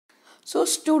So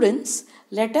students,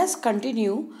 let us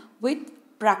continue with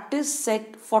practice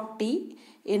set 40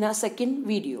 in our second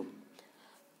video.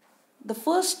 The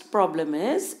first problem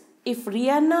is, if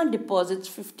Rihanna deposits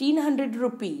 1500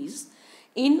 rupees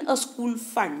in a school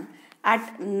fund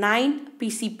at 9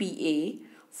 PCPA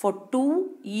for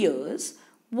 2 years,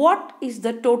 what is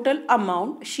the total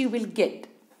amount she will get?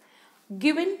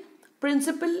 Given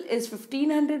principal is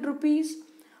 1500 rupees,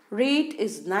 rate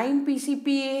is 9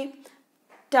 PCPA,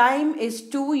 time is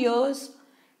 2 years,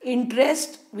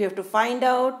 interest we have to find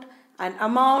out, and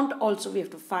amount also we have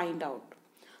to find out.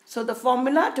 So the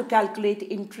formula to calculate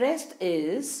interest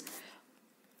is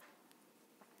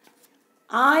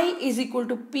I is equal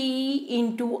to P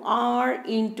into R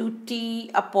into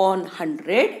T upon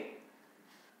 100.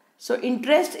 So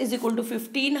interest is equal to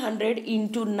 1500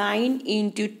 into 9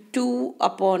 into 2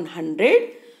 upon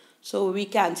 100. So we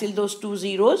cancel those two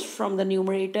zeros from the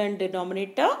numerator and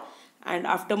denominator, and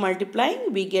after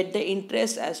multiplying we get the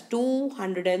interest as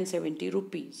 270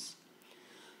 rupees.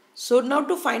 So now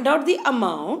to find out the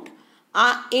amount,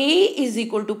 A is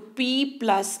equal to P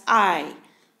plus I,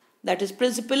 that is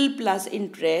principal plus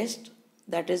interest,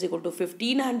 that is equal to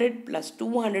 1500 plus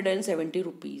 270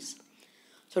 rupees.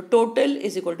 So total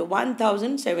is equal to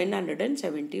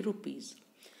 1770 rupees.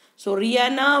 So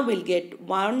Rihanna will get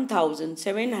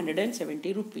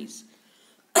 1770 rupees.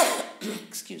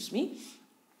 Excuse me.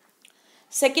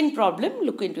 Second problem,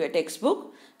 look into a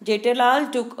textbook. Jetalal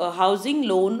took a housing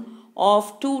loan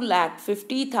of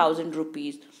 2,50,000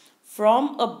 rupees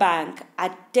from a bank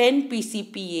at 10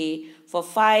 PCPA for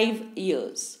 5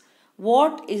 years.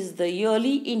 What is the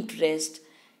yearly interest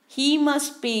he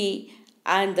must pay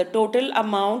and the total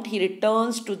amount he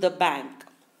returns to the bank?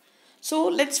 So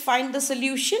let's find the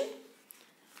solution.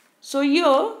 So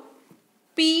here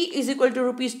P is equal to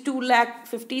rupees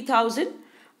 2,50,000,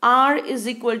 R is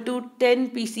equal to 10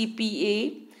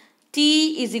 PCPA,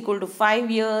 T is equal to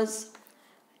 5 years,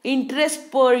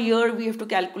 interest per year we have to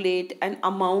calculate, and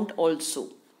amount also.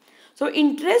 So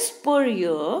interest per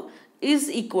year is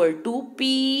equal to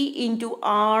P into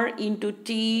R into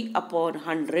T upon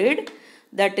 100,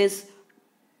 that is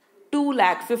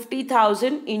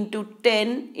 2,50,000 into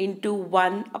 10 into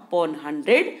 1 upon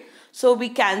 100. So we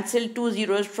cancel two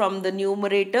zeros from the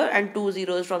numerator and two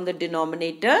zeros from the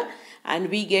denominator, and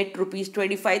we get rupees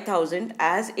 25,000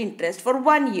 as interest for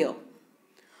 1 year.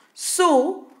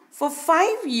 So for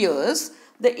 5 years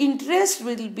the interest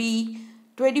will be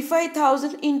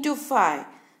 25,000 into 5,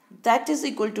 that is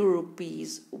equal to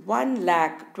rupees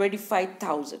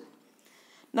 1,25,000.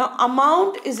 Now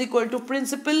amount is equal to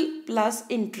principal plus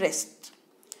interest.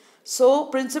 So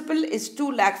principal is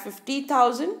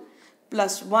 2,50,000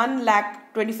 plus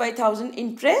 1,25,000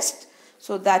 interest.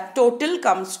 So that total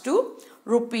comes to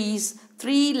rupees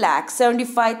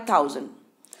 3,75,000.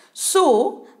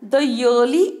 So the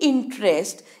yearly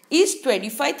interest is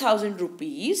 25,000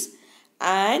 rupees,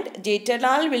 and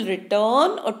Jetalal will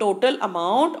return a total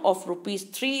amount of rupees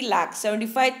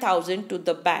 3,75,000 to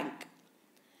the bank.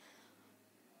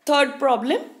 Third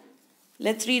problem,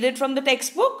 let's read it from the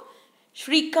textbook.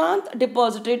 Shrikant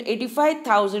deposited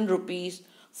 85,000 rupees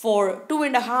for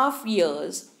 2.5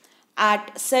 years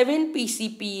at 7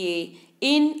 PCPA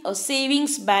in a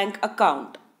savings bank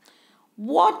account.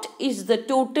 What is the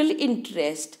total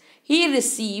interest he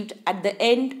received at the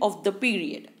end of the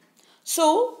period?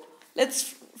 So let's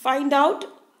find out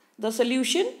the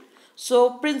solution.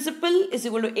 So principal is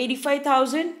equal to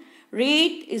 85,000,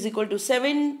 rate is equal to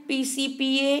 7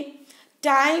 PCPA,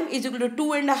 time is equal to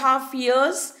 2.5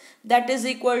 years, that is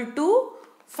equal to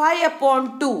 5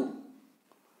 upon 2.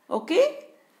 Okay,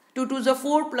 2 2s are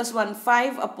 4 plus 1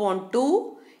 5 upon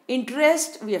 2.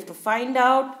 Interest we have to find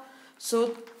out.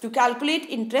 So to calculate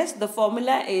interest, the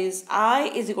formula is I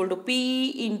is equal to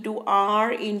P into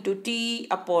R into T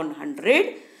upon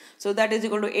 100. So that is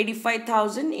equal to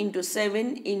 85,000 into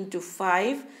 7 into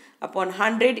 5 upon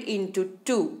 100 into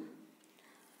 2.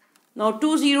 Now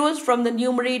two zeros from the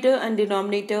numerator and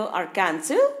denominator are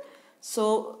cancelled.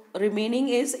 So remaining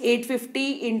is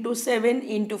 850 into 7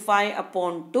 into 5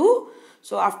 upon 2.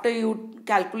 So after you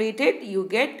calculate it, you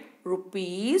get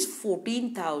rupees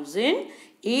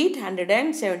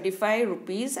 14,875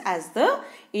 rupees as the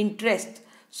interest.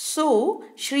 So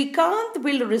Shrikant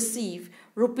will receive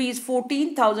rupees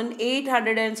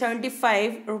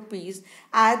 14,875 rupees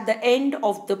at the end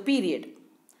of the period.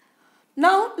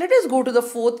 Now let us go to the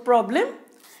fourth problem.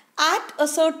 At a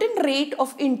certain rate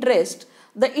of interest,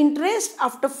 the interest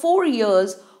after 4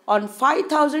 years on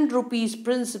 5,000 rupees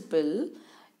principal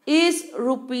is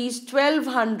rupees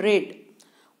 1,200.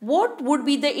 What would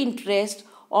be the interest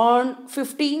on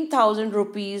 15,000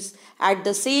 rupees at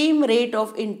the same rate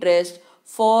of interest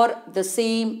for the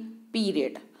same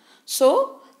period.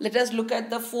 So let us look at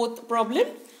the fourth problem.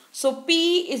 So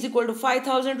P is equal to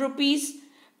 5,000 rupees,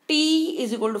 T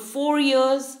is equal to 4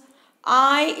 years,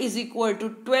 I is equal to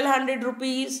 1200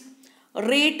 rupees,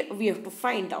 rate we have to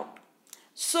find out.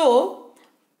 So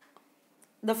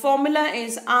the formula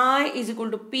is I is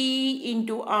equal to P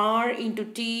into R into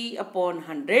T upon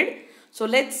 100. So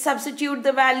let's substitute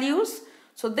the values.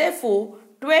 So therefore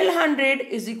 1200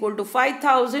 is equal to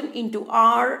 5000 into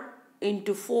R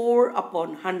into 4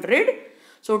 upon 100.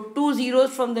 So two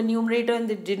zeros from the numerator and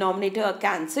the denominator are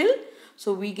cancelled.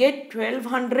 So we get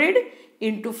 1200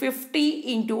 into 50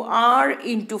 into R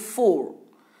into 4.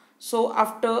 So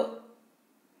after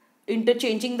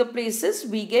interchanging the places,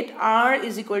 we get R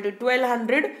is equal to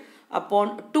 1200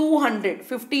 upon 200.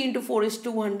 50 into 4 is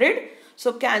 200.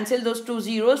 So cancel those two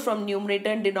zeros from numerator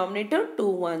and denominator. 2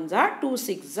 ones are 2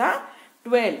 sixes are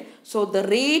 12. So the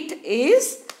rate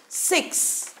is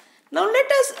 6. Now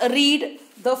let us read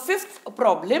the fifth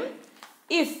problem.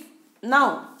 The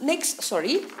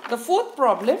fourth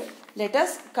problem, let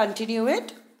us continue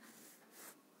it.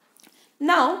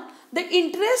 Now the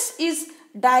interest is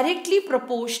directly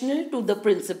proportional to the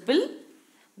principal,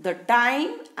 the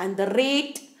time and the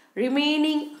rate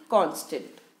remaining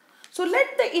constant. So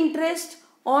let the interest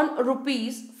on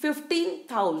rupees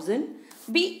 15,000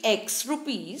 be X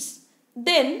rupees,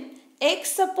 then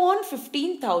X upon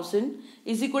 15,000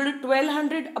 is equal to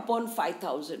 1200 upon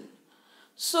 5,000.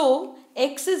 So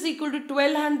X is equal to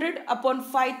 1200 upon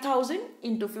 5,000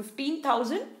 into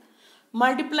 15,000,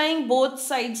 multiplying both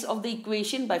sides of the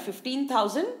equation by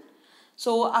 15,000.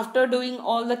 So after doing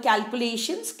all the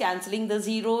calculations, cancelling the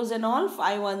zeros and all,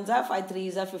 5 ones are 5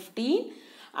 threes are 15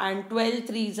 and 12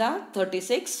 threes are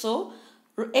 36. So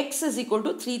X is equal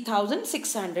to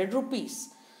 3,600 rupees.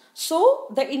 So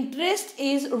the interest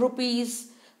is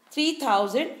rupees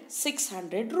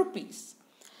 3,600 rupees.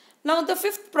 Now the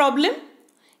fifth problem,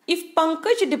 if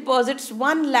Pankaj deposits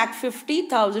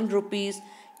 1,50,000 rupees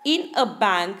in a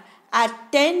bank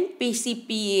at 10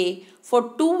 PCPA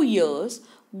for 2 years,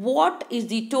 what is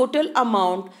the total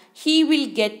amount he will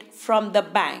get from the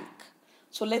bank?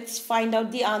 So let's find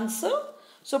out the answer.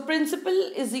 So principal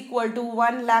is equal to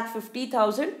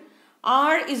 1,50,000,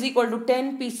 R is equal to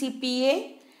 10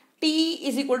 PCPA, T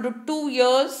is equal to 2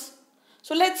 years.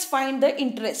 So let's find the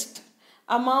interest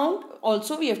amount.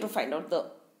 Also we have to find out the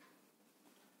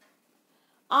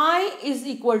I is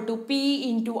equal to P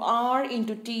into R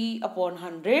into T upon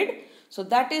 100. So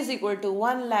that is equal to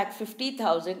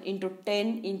 1,50,000 into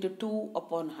 10 into 2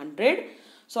 upon 100.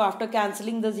 So after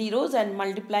cancelling the zeros and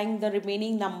multiplying the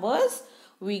remaining numbers,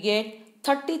 we get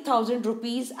 30,000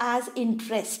 rupees as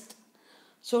interest.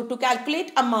 So to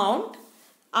calculate amount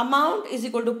is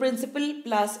equal to principal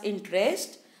plus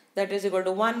interest, that is equal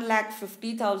to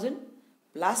 1,50,000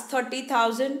 plus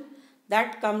 30,000,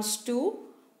 that comes to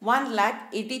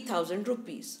 1,80,000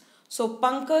 rupees. So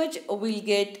Pankaj will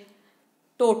get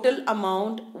total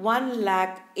amount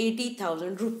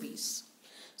 1,80,000 rupees.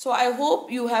 So I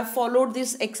hope you have followed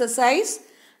this exercise.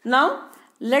 Now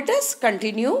let us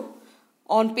continue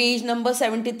on page number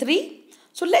 73.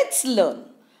 So let's learn.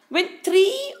 When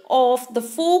 3 of the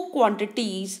 4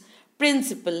 quantities,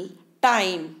 principal,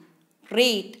 time,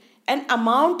 rate and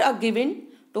amount are given,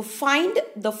 to find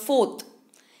the fourth,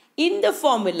 in the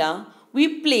formula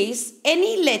we place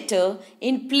any letter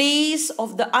in place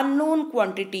of the unknown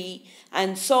quantity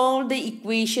and solve the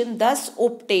equation thus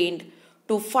obtained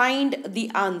to find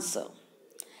the answer.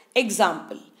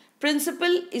 Example,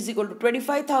 principal is equal to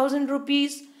 25,000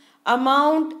 rupees,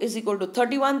 amount is equal to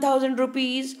 31,000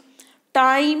 rupees,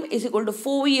 time is equal to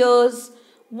 4 years.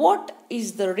 What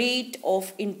is the rate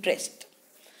of interest?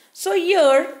 So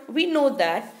here we know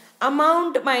that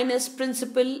amount minus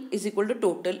principal is equal to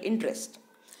total interest.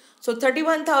 So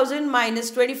 31,000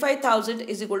 minus 25,000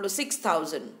 is equal to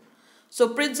 6,000. So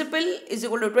principal is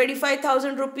equal to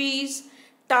 25,000 rupees,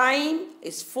 time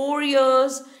is 4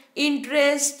 years,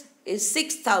 interest is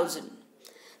 6,000.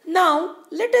 Now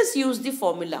let us use the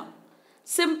formula.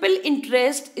 Simple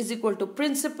interest is equal to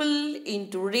principal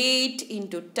into rate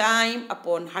into time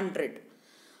upon 100.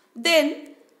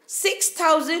 Then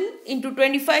 6,000 into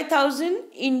 25,000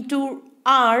 into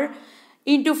R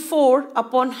into 4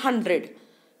 upon 100.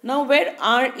 Now where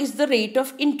R is the rate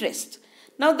of interest.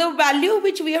 Now the value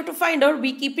which we have to find out,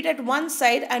 we keep it at one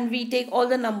side and we take all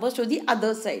the numbers to the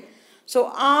other side.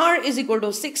 So R is equal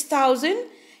to 6,000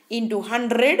 into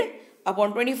 100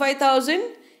 upon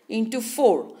 25,000 into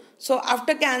 4. So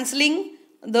after cancelling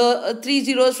the 3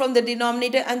 zeros from the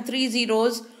denominator and 3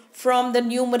 zeros from the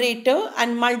numerator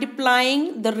and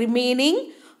multiplying the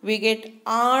remaining, we get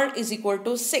R is equal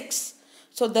to 6.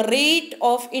 So the rate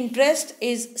of interest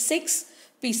is 6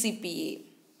 PCPA.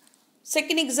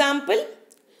 Second example,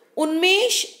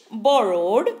 Unmesh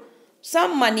borrowed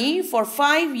some money for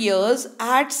 5 years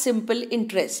at simple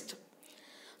interest.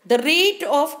 The rate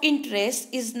of interest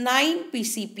is 9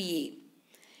 PCPA.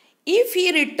 If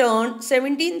he returned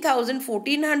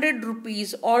 17,1400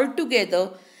 rupees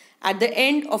altogether at the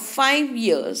end of 5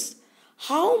 years,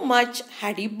 how much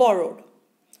had he borrowed?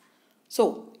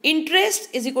 So, interest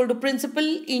is equal to principal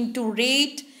into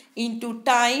rate into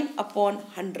time upon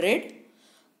 100.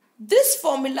 This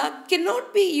formula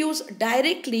cannot be used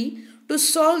directly to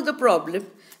solve the problem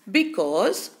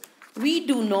because we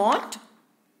do not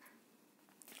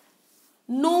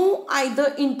know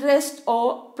either interest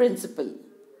or principal.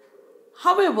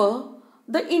 However,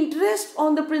 the interest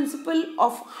on the principal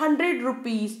of 100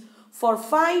 rupees for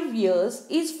 5 years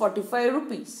is 45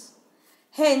 rupees.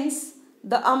 Hence,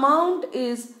 the amount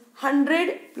is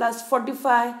 100 plus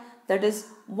 45, that is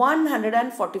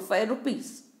 145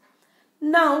 rupees.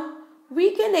 Now,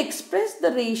 we can express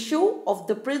the ratio of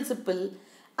the principal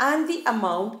and the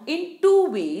amount in two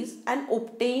ways and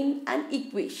obtain an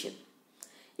equation.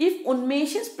 If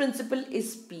Unmesh's principal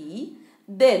is P,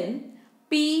 then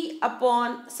P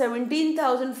upon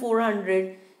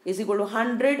 17,400 is equal to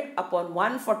 100 upon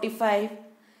 145.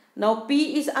 Now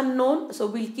P is unknown, so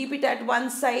we'll keep it at one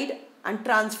side and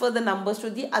transfer the numbers to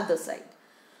the other side.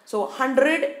 So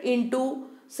 100 into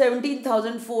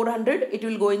 17,400, it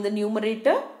will go in the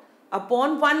numerator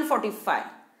upon 145.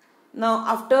 Now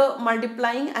after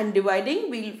multiplying and dividing,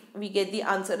 we get the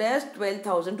answer as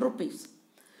 12,000 rupees.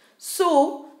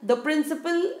 So the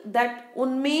principal that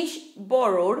Unmesh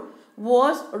borrowed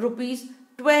was rupees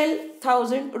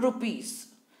 12,000 rupees.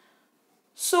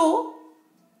 So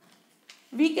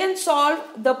we can solve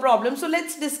the problem. So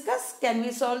let's discuss, can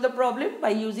we solve the problem by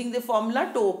using the formula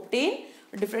to obtain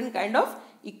a different kind of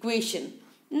equation.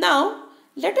 Now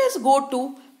let us go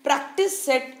to practice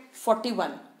set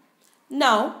 41.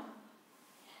 Now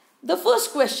the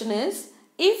first question is,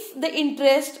 if the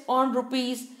interest on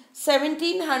rupees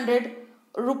 1700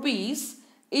 rupees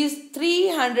is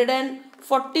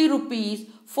 340 rupees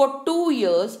for 2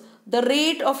 years, the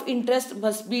rate of interest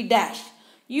must be dash.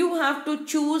 You have to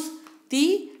choose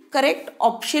the correct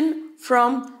option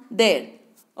from there.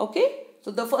 Okay,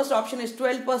 so the first option is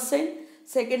 12%,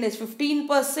 second is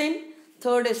 15%,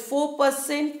 third is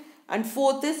 4%, and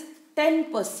fourth is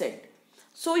 10%.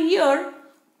 So here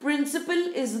principal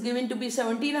is given to be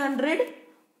 1700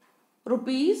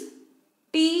 rupees,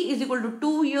 T is equal to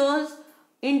 2 years,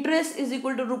 interest is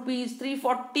equal to rupees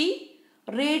 340,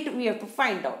 rate we have to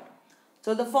find out.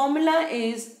 So the formula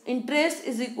is interest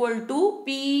is equal to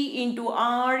P into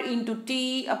R into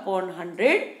T upon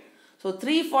 100. So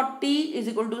 340 is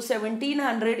equal to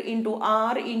 1700 into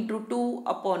R into 2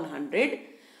 upon 100.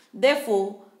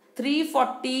 Therefore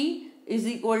 340 is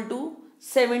equal to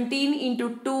 17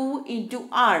 into 2 into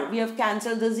R. We have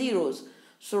cancelled the zeros.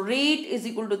 So rate is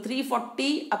equal to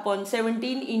 340 upon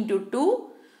 17 into 2.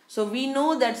 So we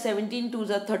know that 17 2s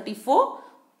are 34.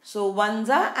 So 1s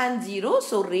are and 0.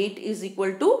 So rate is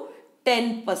equal to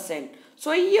 10%.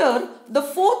 So here the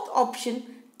fourth option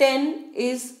 10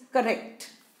 is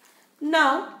correct.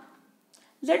 Now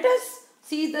let us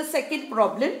see the second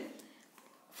problem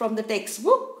from the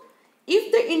textbook.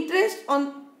 If the interest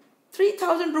on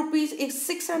 3000 rupees is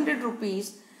 600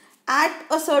 rupees at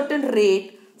a certain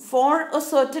rate for a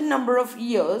certain number of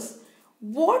years,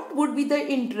 what would be the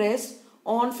interest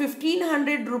on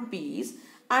 1500 rupees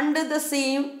under the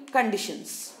same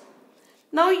conditions?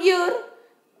 Now here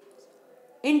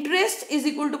interest is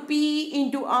equal to P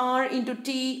into R into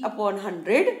T upon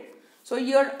 100. So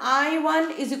here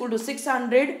I1 is equal to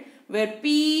 600 where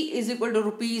P is equal to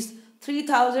rupees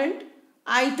 3000.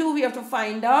 I2 we have to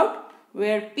find out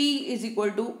where P is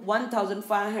equal to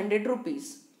 1500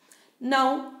 rupees.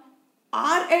 Now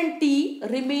R and T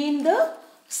remain the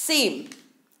same.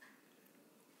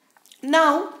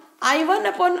 Now I1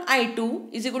 upon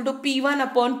I2 is equal to P1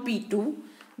 upon P2.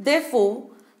 Therefore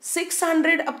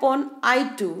 600 upon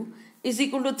I2 is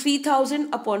equal to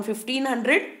 3000 upon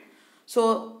 1500.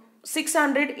 So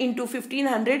 600 into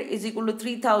 1500 is equal to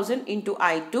 3000 into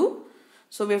I2.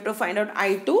 So we have to find out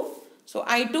I2. So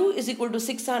I2 is equal to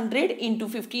 600 into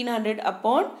 1500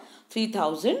 upon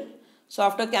 3000. So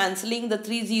after cancelling the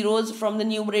 3 zeros from the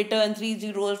numerator and 3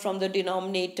 zeros from the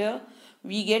denominator,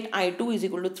 we get I2 is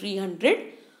equal to 300.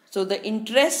 So the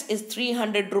interest is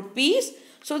 300 rupees.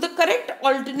 So the correct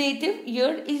alternative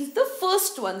here is the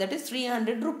first one, that is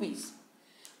 300 rupees.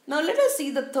 Now let us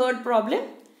see the third problem.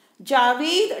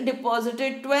 Javed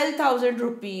deposited 12,000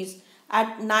 rupees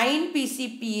at 9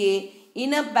 PCPA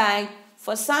in a bank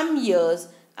for some years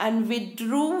and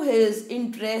withdrew his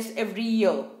interest every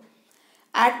year.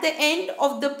 At the end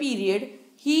of the period,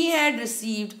 he had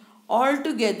received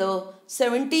altogether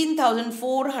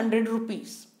 17,400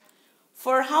 rupees.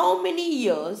 For how many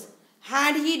years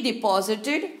had he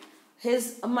deposited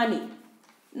his money?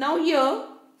 Now here,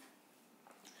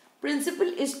 principal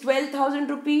is 12,000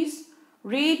 rupees.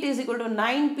 Rate is equal to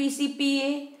 9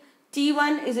 PCPA.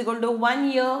 T1 is equal to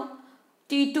 1 year.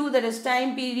 T2, that is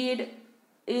time period,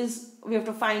 is we have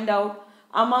to find out.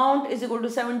 Amount is equal to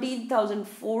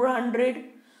 17,400.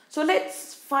 So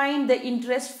let's find the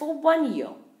interest for 1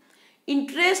 year.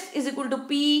 Interest is equal to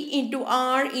P into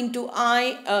R into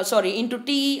into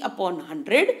T upon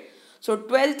 100. So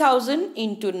 12,000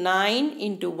 into 9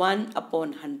 into 1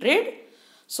 upon 100.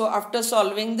 So after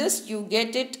solving this, you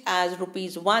get it as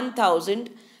rupees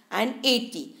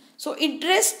 1,080. So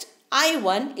interest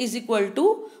I1 is equal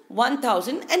to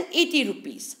 1,080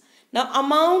 rupees. Now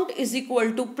amount is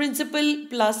equal to principal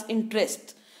plus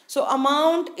interest. So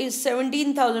amount is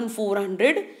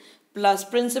 17,400 plus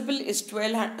principal is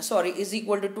is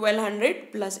equal to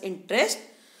 1,200 plus interest.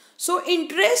 So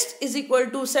interest is equal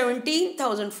to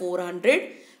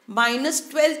 17,400 minus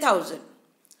 12,000.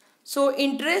 So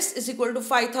interest is equal to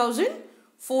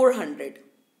 5,400.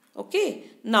 Okay.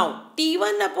 Now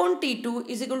T1 upon T2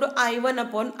 is equal to I1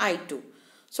 upon I2.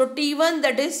 So T1,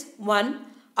 that is 1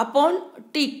 upon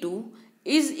T2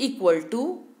 is equal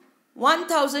to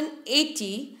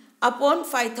 1,080 upon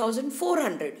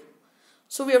 5,400.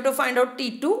 So we have to find out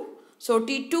T2. So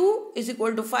T2 is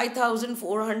equal to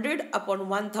 5,400 upon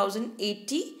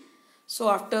 1,080. So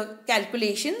after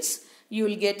calculations, you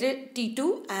will get it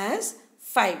T2 as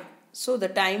 5. So the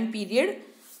time period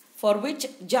for which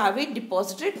Javed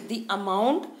deposited the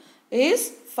amount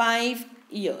is 5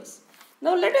 years.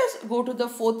 Now let us go to the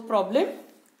fourth problem.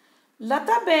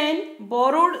 Lataben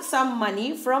borrowed some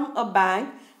money from a bank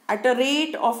at a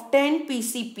rate of 10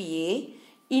 PCPA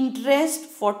interest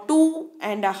for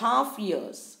 2.5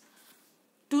 years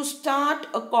to start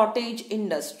a cottage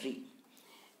industry.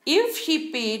 If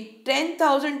she paid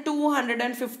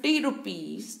 10,250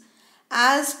 rupees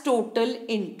as total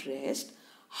interest,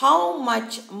 how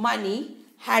much money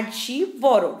had she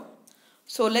borrowed?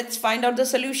 So let's find out the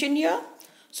solution here.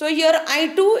 So here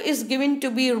I2 is given to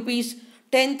be rupees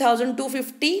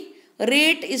 10,250.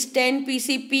 Rate is 10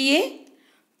 PCPA.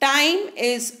 Time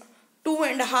is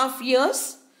 2.5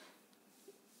 years.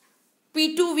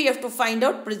 P2 we have to find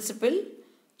out principal.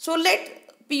 So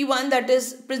let P1, that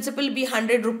is principal, be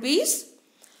 100 rupees.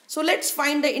 So let's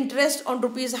find the interest on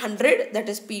rupees 100, that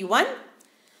is P1.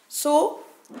 So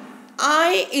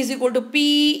I is equal to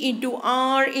P into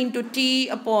R into T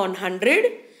upon 100.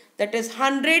 That is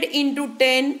 100 into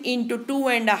 10 into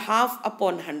 2.5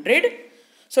 upon 100.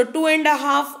 So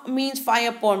 2.5 means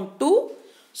 5 upon 2.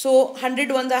 So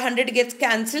 100 ones 100 gets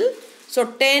cancelled. So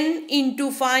 10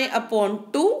 into 5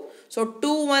 upon 2. So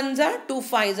 2 ones are 2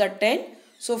 5s are 10.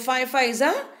 So 5 5s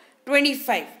are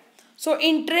 25. So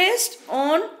interest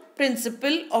on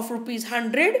principal of rupees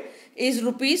 100 is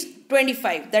rupees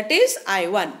 25. That is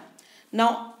I1.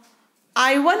 Now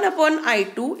I1 upon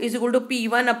I2 is equal to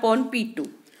P1 upon P2.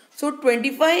 So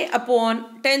 25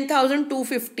 upon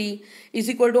 10,250 is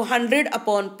equal to 100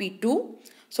 upon P2.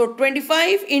 So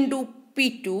 25 into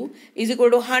P2 is equal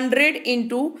to 100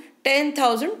 into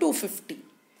 10,250.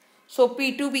 So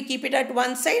P2 we keep it at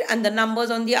one side and the numbers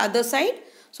on the other side.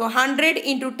 So 100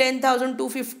 into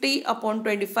 10,250 upon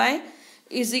 25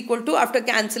 is equal to, after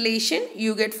cancellation,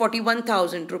 you get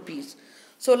 41,000 rupees.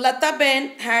 So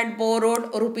Lataben had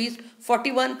borrowed rupees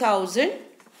 41,000.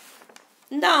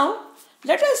 Now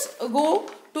let us go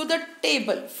to the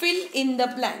table. Fill in the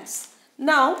blanks.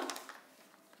 Now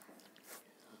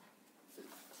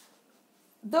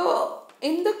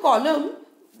in the column,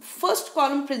 first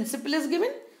column principal is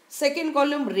given, second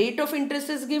column rate of interest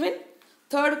is given,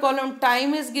 third column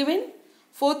time is given,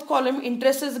 fourth column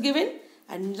interest is given,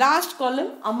 and last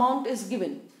column amount is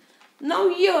given.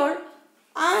 Now here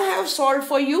I have solved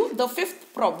for you the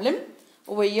fifth problem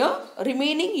over here.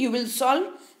 Remaining you will solve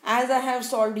as I have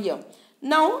solved here.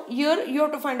 Now here you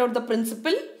have to find out the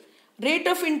principal. Rate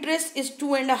of interest is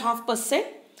 2.5%.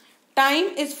 Time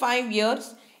is 5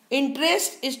 years.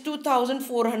 Interest is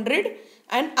 2,400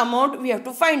 and amount we have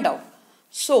to find out.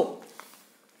 So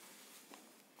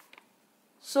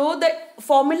the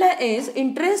formula is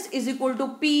interest is equal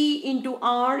to P into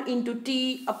R into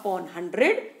T upon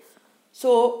 100.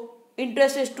 So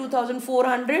interest is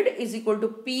 2,400 is equal to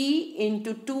P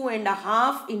into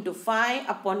 2.5 into 5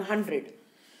 upon 100.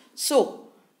 So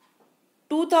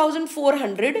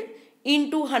 2400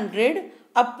 into 100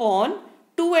 upon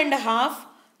 2.5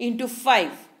 into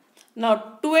 5.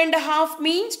 Now 2.5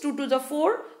 means 2 to the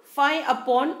 4, 5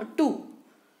 upon 2.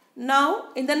 Now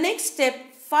in the next step,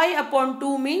 5 upon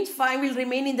 2 means 5 will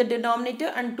remain in the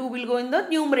denominator and 2 will go in the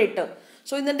numerator.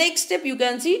 So in the next step you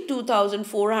can see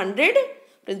 2400,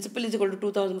 principal is equal to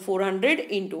 2400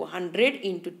 into 100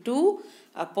 into 2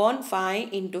 upon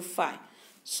 5 into 5.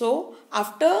 So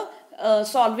after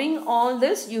solving all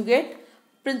this, you get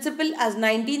principal as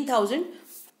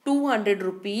 19,200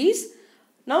 rupees.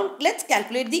 Now let's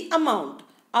calculate the amount.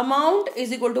 Amount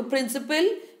is equal to principal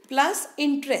plus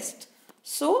interest.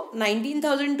 So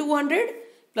 19,200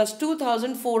 plus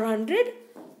 2,400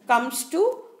 comes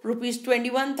to rupees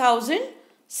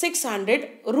 21,600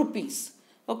 rupees.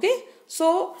 Okay.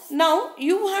 So now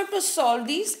you have to solve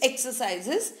these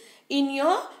exercises in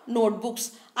your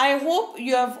notebooks. I hope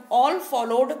you have all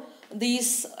followed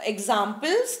these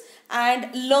examples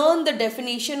and learn the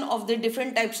definition of the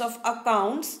different types of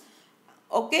accounts.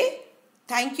 Okay.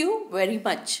 Thank you very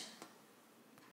much.